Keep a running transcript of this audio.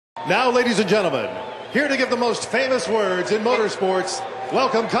Now, ladies and gentlemen, here to give the most famous words in motorsports,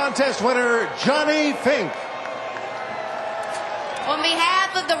 welcome contest winner, Johnny Fink. On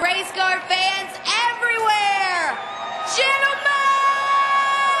behalf of the race car fans everywhere, gentlemen,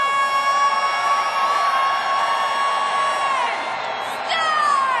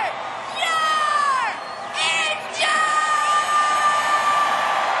 start your engine!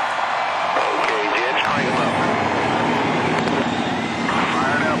 Okay, Jets, crank them up.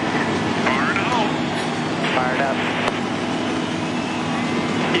 Fired up. Fired up. Fired up.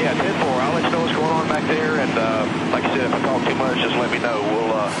 Yeah, 10-4. I'll let you know what's going on back there, and like I said, if I talk too much, just let me know.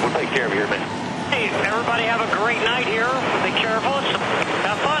 We'll take care of you here, man. Hey, everybody have a great night here. Be careful.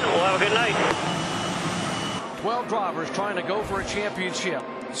 Have fun. We'll have a good night. 12 drivers trying to go for a championship.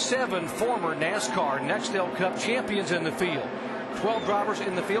 7 former NASCAR Nextel Cup champions in the field. 12 drivers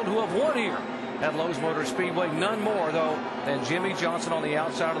in the field who have won here at Lowe's Motor Speedway. None more, though, than Jimmie Johnson on the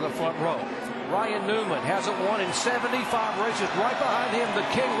outside of the front row. Ryan Newman hasn't won in 75 races. Right behind him, the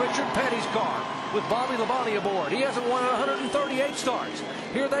King Richard Petty's car with Bobby Labonte aboard. He hasn't won in 138 starts.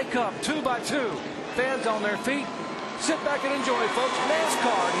 Here they come, 2 by 2. Fans on their feet. Sit back and enjoy, folks.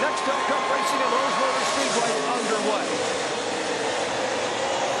 NASCAR Nextel Cup racing at Lowe's Motor Speedway underway.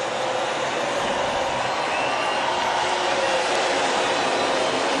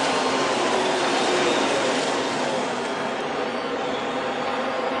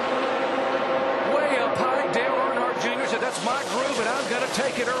 That's my groove, and I'm going to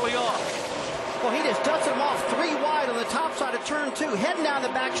take it early on. Well, he just dusted him off 3 wide on the top side of turn 2, heading down the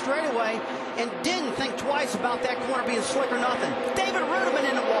back straightaway, and didn't think twice about that corner being slick or nothing. David Reutimann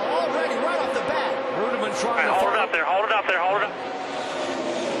in the wall already right off the bat. Reutimann trying to hold it up there, hold it up there, hold it up.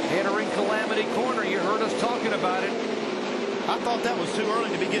 Entering Calamity Corner, you heard us talking about it. I thought that was too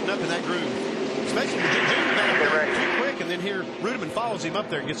early to be getting up in that groove. Especially with Junior got up there too quick, and then here Reutimann follows him up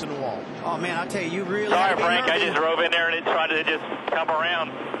there and gets in the wall. Oh, man, I tell you, you really... Sorry, Frank, I just drove in there and it tried to just come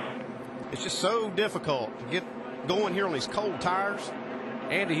around. It's just so difficult to get going here on these cold tires.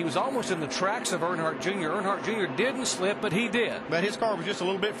 Andy, he was almost in the tracks of Earnhardt Jr. Earnhardt Jr. didn't slip, but he did. But his car was just a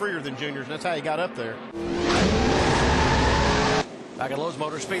little bit freer than Junior's, and that's how he got up there. Back at Lowe's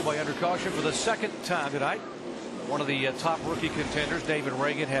Motor Speedway under caution for the second time tonight. One of the top rookie contenders, David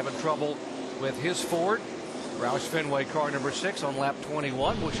Ragan, having trouble with his Ford. Roush Fenway car number 6 on lap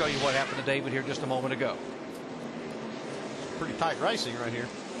 21. We'll show you what happened to David here just a moment ago. Pretty tight racing right here.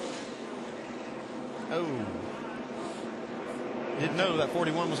 Oh. Didn't know that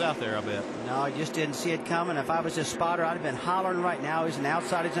 41 was out there, I bet. No, I just didn't see it coming. If I was a spotter, I'd have been hollering right now. He's an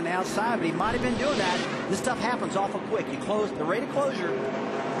outside, but he might have been doing that. This stuff happens awful quick. You close the rate of closure.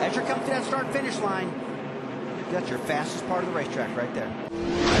 As you're coming to that start-finish line, that's your fastest part of the racetrack right there.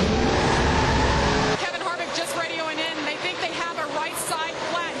 Just radioing in, they think they have a right side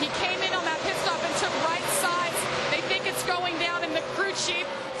flat. He came in on that pit stop and took right sides. They think it's going down, and the crew chief,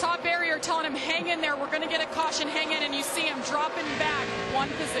 Todd Berry, are telling him, hang in there, we're going to get a caution, hang in, and you see him dropping back one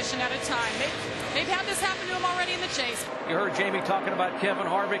position at a time. They've had this happen to him already in the chase. You heard Jamie talking about Kevin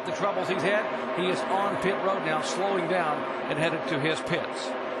Harvick, the troubles he's had. He is on pit road now, slowing down and headed to his pits.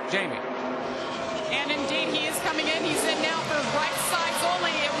 Jamie. And indeed, he is coming in. He's in now for right sides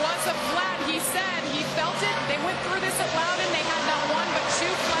only. It was a flat, he said. He felt it. They went through this at Loudon. They had not 1 but 2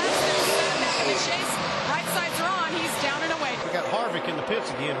 flats. They said back in the chase. Right sides are on. He's down and away. We got Harvick in the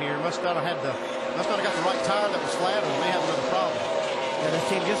pits again here. Must not have got the right tire that was flat, and we may have another problem. Yeah, this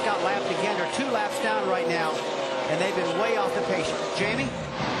team just got lapped again. They're 2 laps down right now, and they've been way off the pace. Jamie?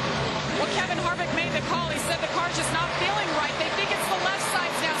 Well, Kevin Harvick made the call. He said the car's just not feeling right. They think it's the left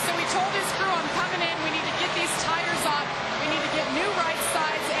sides now. So he told his crew, I'm coming in. We need to get these tires off. We need to get new right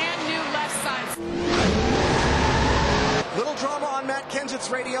sides and new left sides. Little drama on Matt Kenseth's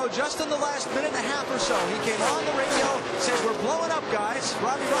radio just in the last minute and a half or so. He came on the radio, said, we're blowing up, guys.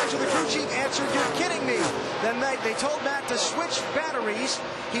 Robbie Roger, the crew chief, answered, you're kidding me. Then they told Matt to switch batteries.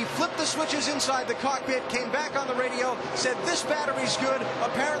 He flipped the switches inside the cockpit, came back on the radio, said, this battery's good.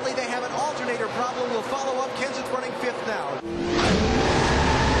 Apparently they have an alternator problem. We'll follow up. Kenseth running 5th now.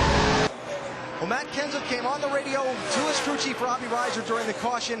 Well, Matt Kenseth came on the radio to his crew chief, Robbie Reiser, during the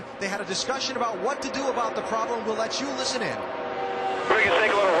caution. They had a discussion about what to do about the problem. We'll let you listen in. We can take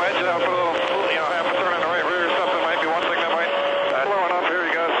a little wedge out, put a little, half a turn in the right rear or something. Might be one thing that might blowing up here,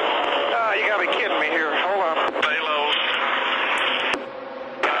 you guys. You got to be kidding me here. Hold on. Stay low.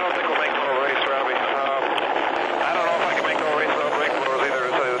 I don't think we'll make the whole race, Robbie. I don't know if I can make the whole race without brake blowers either,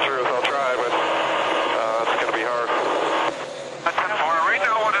 to tell you the truth. I'll try, but it's going to be hard. Right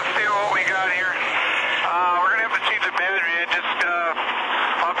now, we'll just see what we got here. We're going to have to change the battery. Just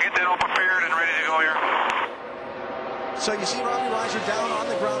I'll have to get that all prepared and ready to go here. So you see Robbie Reiser down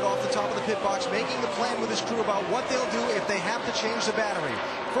top of the pit box, making the plan with his crew about what they'll do if they have to change the battery.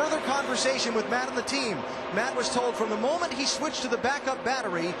 Further conversation with Matt and the team. Matt was told from the moment he switched to the backup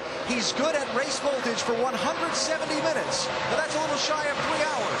battery, he's good at race voltage for 170 minutes. Now that's a little shy of 3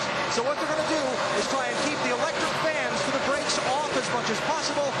 hours. So what they're going to do is try and keep the electric fans to the brakes off as much as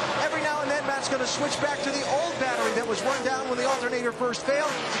possible. Every now and then, Matt's going to switch back to the old battery that was run down when the alternator first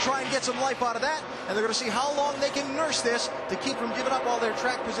failed to try and get some life out of that. And they're going to see how long they can nurse this to keep from giving up all their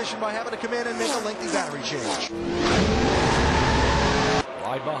track position by having to come in and make a lengthy battery change.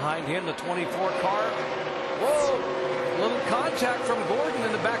 Right behind him, the 24 car. Whoa! Little contact from Gordon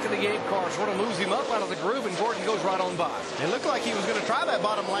in the back of the 8 car. Sort of moves him up out of the groove, and Gordon goes right on by. It looked like he was going to try that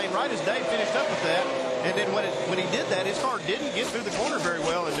bottom lane right as Dave finished up with that. And then when he did that, his car didn't get through the corner very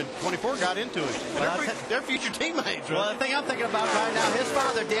well, and the 24 got into it. And they're future teammates. Right? Well, the thing I'm thinking about right now, his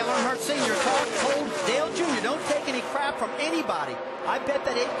father, Dale Earnhardt Sr., told Dale Jr., don't take any crap from anybody. I bet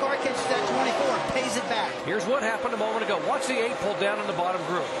that 8 car catches that 24 and pays it back. Here's what happened a moment ago. Watch the 8 pull down in the bottom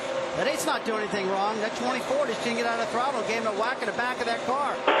groove. That 8's not doing anything wrong. That 24 just didn't get out of the throttle, gave him a whack in the back of that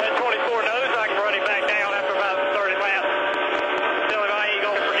car. That 24 knows I can run him back down after about 30 laps. Tell him I ain't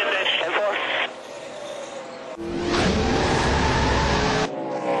going to forget that shit.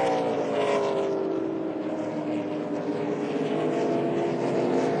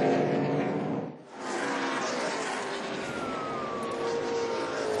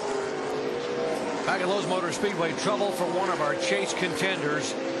 Back at Lowe's Motor Speedway, trouble for one of our chase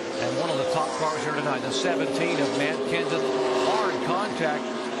contenders and one of the top cars here tonight, the 17 of Matt Kenseth. Hard contact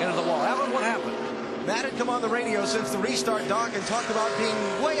into the wall. Alan, what happened? Matt had come on the radio since the restart, Doc, and talked about being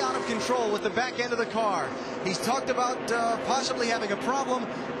way out of control with the back end of the car. He's talked about possibly having a problem.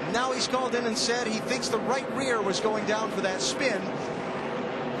 Now he's called in and said he thinks the right rear was going down for that spin.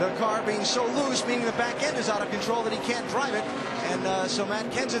 The car being so loose, meaning the back end is out of control that he can't drive it. And so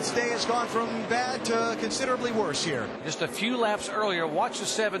Matt Kenseth's day has gone from bad to considerably worse here. Just a few laps earlier, watch the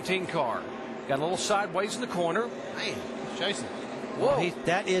 17 car. Got a little sideways in the corner. Man, chasing. Whoa. Well,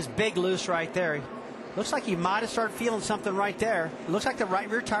 that is big loose right there. Looks like he might have started feeling something right there. It looks like the right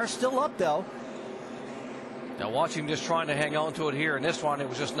rear tire's still up, though. Now watch him just trying to hang on to it here. In this one, it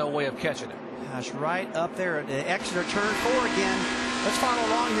was just no way of catching it. Gosh, right up there at the Exeter turn 4 again. Let's follow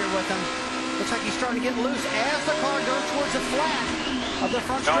along here with him. Looks like he's starting to get loose as the car goes towards the flat of the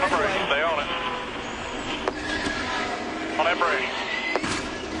front straightaway. Stay on it. On that brake.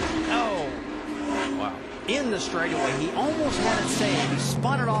 Oh. Wow. In the straightaway. He almost had it saved. He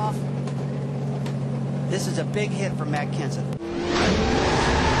spun it off. This is a big hit for Matt Kenseth.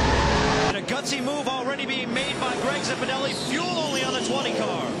 And a gutsy move already being made by Greg Zipadelli. Fuel only on the 20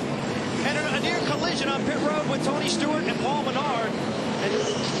 car. And a near collision on pit road with Tony Stewart and Paul Menard.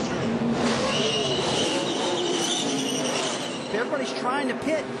 Everybody's trying to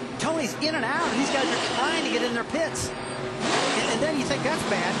pit. Tony's in and out. These guys are trying to get in their pits. And then you think that's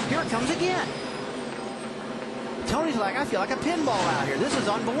bad. Here it comes again. Tony's like, I feel like a pinball out here. This is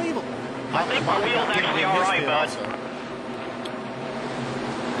unbelievable. I think my wheel's actually all right, bud.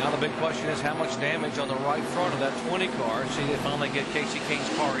 Now the big question is how much damage on the right front of that 20 car. See, they finally get Casey Kane's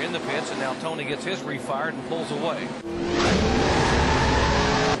car in the pits, and now Tony gets his refired and pulls away.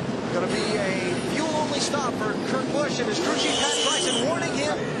 Going to be a fuel-only stop for Kurt Busch and his crew chief Pat Bryson, warning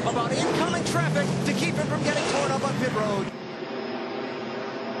him about incoming traffic to keep him from getting torn up on pit road.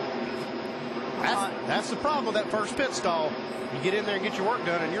 That's the problem with that first pit stall. You get in there and get your work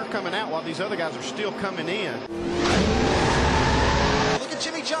done, and you're coming out while these other guys are still coming in. Look at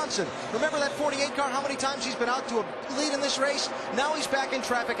Jimmy Johnson. Remember that 48 car, how many times he's been out to a lead in this race? Now he's back in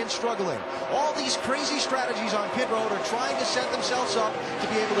traffic and struggling. All these crazy strategies on pit road are trying to set themselves up to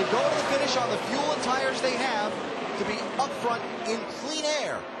be able to go to the finish on the fuel and tires they have to be up front in clean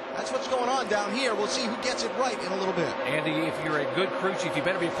air. That's what's going on down here. We'll see who gets it right in a little bit. Andy, if you're a good crew chief, you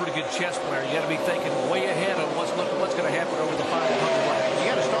better be a pretty good chess player. You got to be thinking way ahead on what's going to happen over the final 100 laps.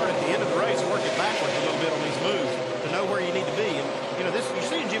 You got to start at the end of the race and work it backwards a little bit on these moves to know where you need to be. And you know, you're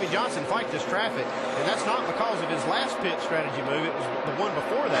seeing Jimmy Johnson fight this traffic, and that's not because of his last pit strategy move. It was the one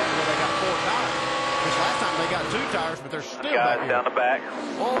before that where they got 4 tires. This last time they got 2 tires, but they're still back here. Down the back.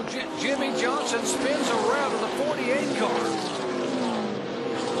 Oh, Jimmy Johnson spins around in the 48 car.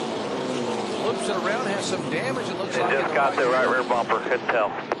 Loops it around, has some damage. It looks like it just got the right rear bumper. Couldn't tell.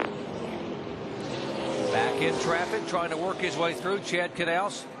 Back in traffic, trying to work his way through. Chad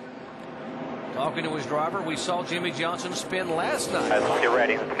Knaus talking to his driver. We saw Jimmy Johnson spin last night. Let's get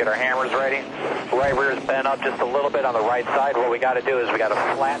ready. Let's get our hammers ready. Right rear's bent up just a little bit on the right side. What we got to do is we got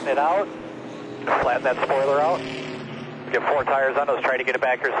to flatten it out. Flatten that spoiler out. Get 4 tires on those. Try to get it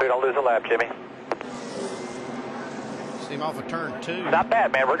back here so we don't lose a lap, Jimmy. him off of turn 2. Not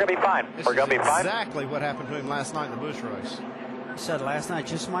bad, man. We're going to be fine. This We're going to be fine. Exactly what happened to him last night in the Busch race. He said last night,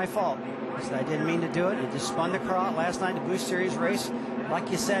 just my fault. He said, I didn't mean to do it. It just spun the car out last night in the Busch Series race, like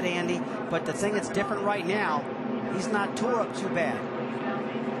you said, Andy. But the thing that's different right now, he's not tore up too bad.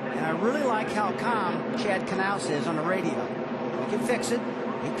 And I really like how calm Chad Knaus is on the radio. He can fix it,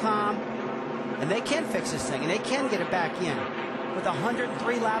 be calm, and they can fix this thing, and they can get it back in. With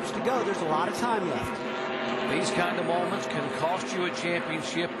 103 laps to go, there's a lot of time left. These kind of moments can cost you a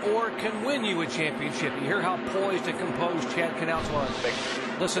championship or can win you a championship. You hear how poised and composed Chad Knaus was.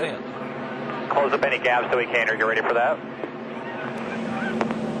 Listen in. Close up any gaps that we can. Are you ready for that?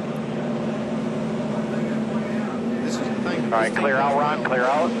 This is the thing. All right, clear out, Ron. Clear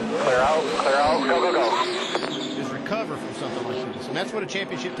out. Clear out. Clear out. Go, go, go. Is recover from something like this. And that's what a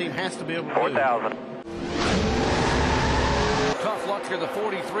championship team has to be able to do. 4,000. Tough luck here. The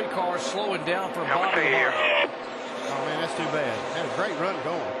 43 car is slowing down for Bobby here. Oh, man, that's too bad. Had a great run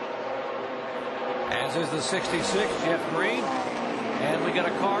going. As is the 66, Jeff Green. And we got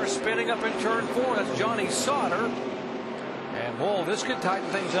a car spinning up in turn 4. That's Johnny Sauter. And, whoa, this could tighten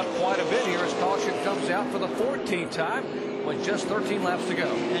things up quite a bit here as caution comes out for the 14th time with just 13 laps to go.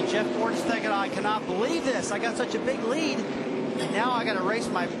 And Jeff Gordon's thinking, I cannot believe this. I got such a big lead. And now I got to race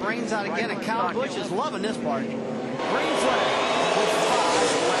my brains out again. And Kyle Busch is loving this part. Green flag with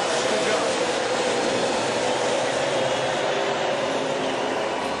 5 laps to go.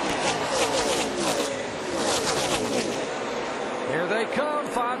 Here they come.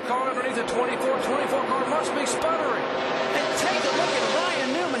 5 car underneath the 24. 24 car must be sputtering. And take a look at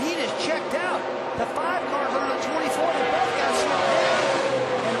Ryan Newman. He just checked out. The 5 cars under the 24. They both got slowed down.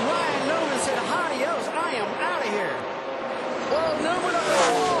 And Ryan Newman said, adios, I am out of here. Well, Newman up the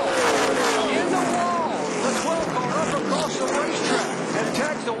wall. In the wall. The 12 car up across the racetrack. And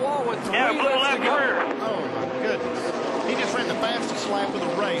tags the wall with 3 laps to go. Oh, my goodness. He just ran the fastest lap of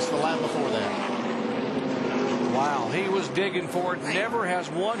the race the lap before that. Wow, he was digging for it. Never has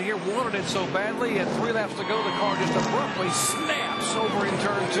won here. Wanted it so badly. At 3 laps to go, the car just abruptly snaps over in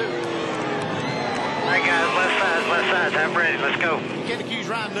turn 2. All right, guys, left side. I'm ready. Let's go. You can't accuse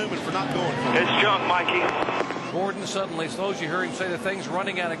Ryan Newman for not going for it. It's junk, Mikey. Gordon suddenly slows. You hear him say the thing's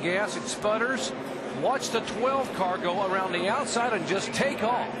running out of gas. It sputters. Watch the 12 car go around the outside and just take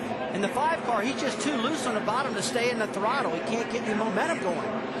off. And the 5 car, he's just too loose on the bottom to stay in the throttle. He can't get any momentum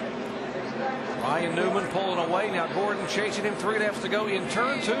going. Ryan Newman pulling away. Now Gordon chasing him. 3 laps to go in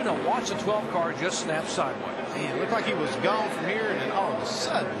turn 2. Now watch the 12 car just snap sideways. Man, it looked like he was gone from here, and then all of a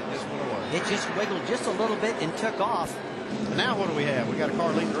sudden it just went away. It just wiggled just a little bit and took off. Now what do we have? We got a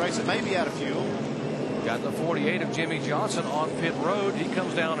car leading the race that may be out of fuel. Got the 48 of Jimmy Johnson on pit road. He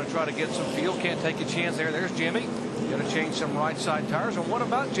comes down and try to get some fuel. Can't take a chance there. There's Jimmy. Going to change some right side tires. And what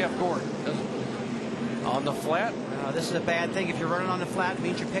about Jeff Gordon? On the flat? This is a bad thing. If you're running on the flat, it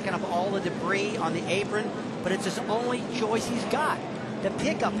means you're picking up all the debris on the apron, but it's his only choice he's got. The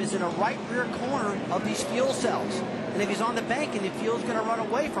pickup is in a right rear corner of these fuel cells. And if he's on the bank and the fuel's going to run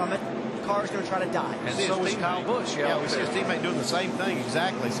away from it, the car's going to try to die. And so is Kyle Busch. Yeah, we see his teammate doing the same thing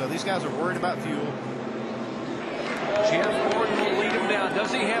exactly. So these guys are worried about fuel. Jeff Gordon will lead him down.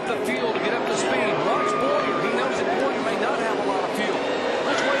 Does he have the fuel to get up to speed? Watch Bowyer. He knows that Bowyer may not have a lot of fuel.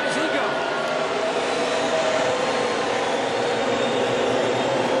 Which way does he go?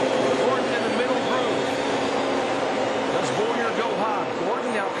 Gordon in the middle groove. Does Bowyer go high?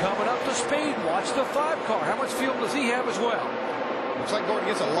 Gordon now coming up to speed. Watch the 5 car. How much fuel does he have as well? Looks like Gordon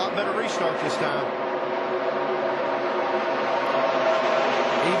gets a lot better restart this time.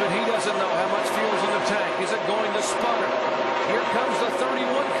 Even he doesn't know how much fuel is in the tank. Is it going to sputter? Here comes the 31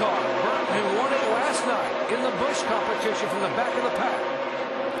 car. Burton, who won it last night in the Busch competition from the back of the pack.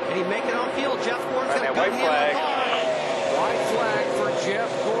 Can he make it on field? Jeff Gordon's got a good White hand on flag. the car. White flag for Jeff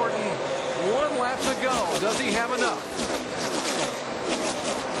Gordon. 1 lap to go. Does he have enough?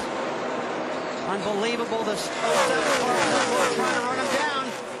 Unbelievable. The 07 car is trying to run him down,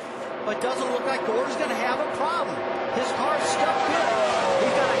 but doesn't look like Gordon's going to have a problem. His car's stuck good.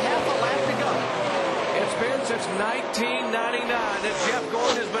 He's got a half a lap to go. It's been since 1999 that Jeff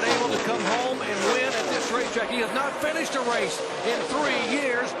Gordon has been able to come home and win at this racetrack. He has not finished a race in 3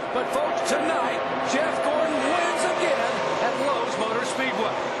 years, but folks, tonight, Jeff Gordon wins again at Lowe's Motor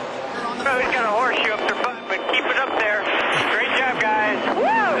Speedway. Oh, he's got a horseshoe up their butt, but keep it up there. Great job, guys.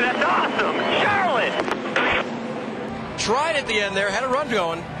 Woo, that's awesome. Charlotte. Tried at the end there, had a run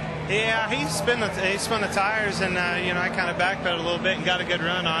going. Yeah, he spun the tires, and I kind of backpedaled a little bit and got a good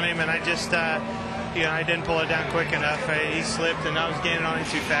run on him, and I just I didn't pull it down quick enough. He slipped, and I was getting on him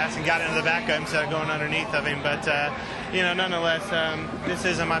too fast and got into the back of him instead of going underneath of him. But, nonetheless, this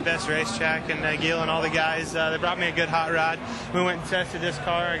isn't my best racetrack, and Gil and all the guys, they brought me a good hot rod. We went and tested this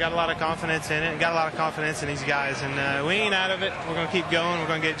car. I got a lot of confidence in it, and got a lot of confidence in these guys. And we ain't out of it. We're going to keep going. We're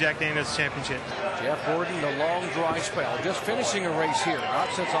going to get Jack Daniels championship. Jeff Gordon, the long dry spell, just finishing a race here,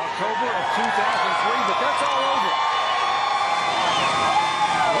 not since October of 2003, but that's all over.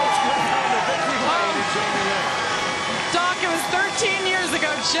 Doc, it was 13 years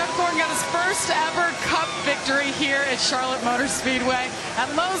ago. Jeff Gordon got his first ever Cup victory here at Charlotte Motor Speedway,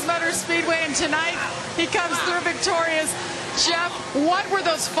 at Lowe's Motor Speedway, and tonight he comes through victorious. Jeff, what were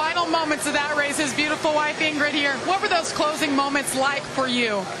those final moments of that race? His beautiful wife Ingrid here. What were those closing moments like for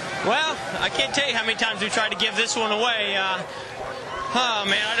you? Well, I can't tell you how many times we tried to give this one away. Oh,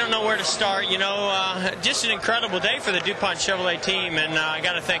 man, I don't know where to start. Just an incredible day for the DuPont Chevrolet team, and I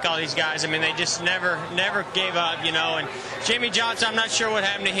got to thank all these guys. I mean, they just never gave up, And Jamie Johnson, I'm not sure what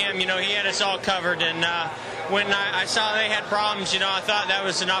happened to him. He had us all covered, and when I saw they had problems, I thought that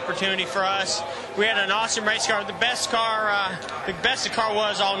was an opportunity for us. We had an awesome race car. The best the car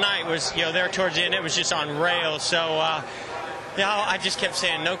was all night was, there towards the end. It was just on rails, so... I just kept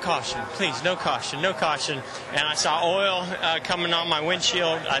saying, no caution, please, no caution, no caution. And I saw oil coming on my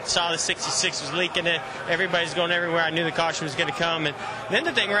windshield. I saw the 66 was leaking it. Everybody's going everywhere. I knew the caution was going to come. And then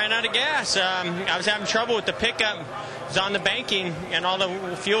the thing ran out of gas. I was having trouble with the pickup. It was on the banking, and all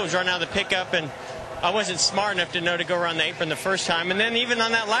the fuel was running out of the pickup. And I wasn't smart enough to know to go around the apron the first time. And then even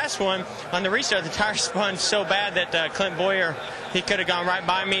on that last one, on the restart, the tire spun so bad that Clint Boyer, he could have gone right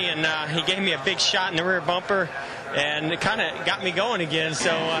by me, and he gave me a big shot in the rear bumper. And it kind of got me going again.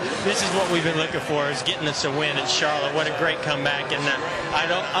 So this is what we've been looking for, is getting us a win at Charlotte. What a great comeback. And I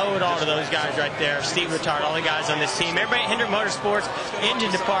owe it all to those guys right there. Steve Rittard, all the guys on this team. Everybody at Hendrick Motorsports,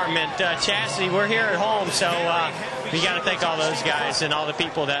 engine department, Chastity, we're here at home. So we got to thank all those guys and all the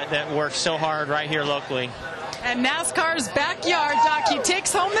people that work so hard right here locally. And NASCAR's backyard, Doc, he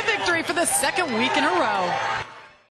takes home the victory for the second week in a row.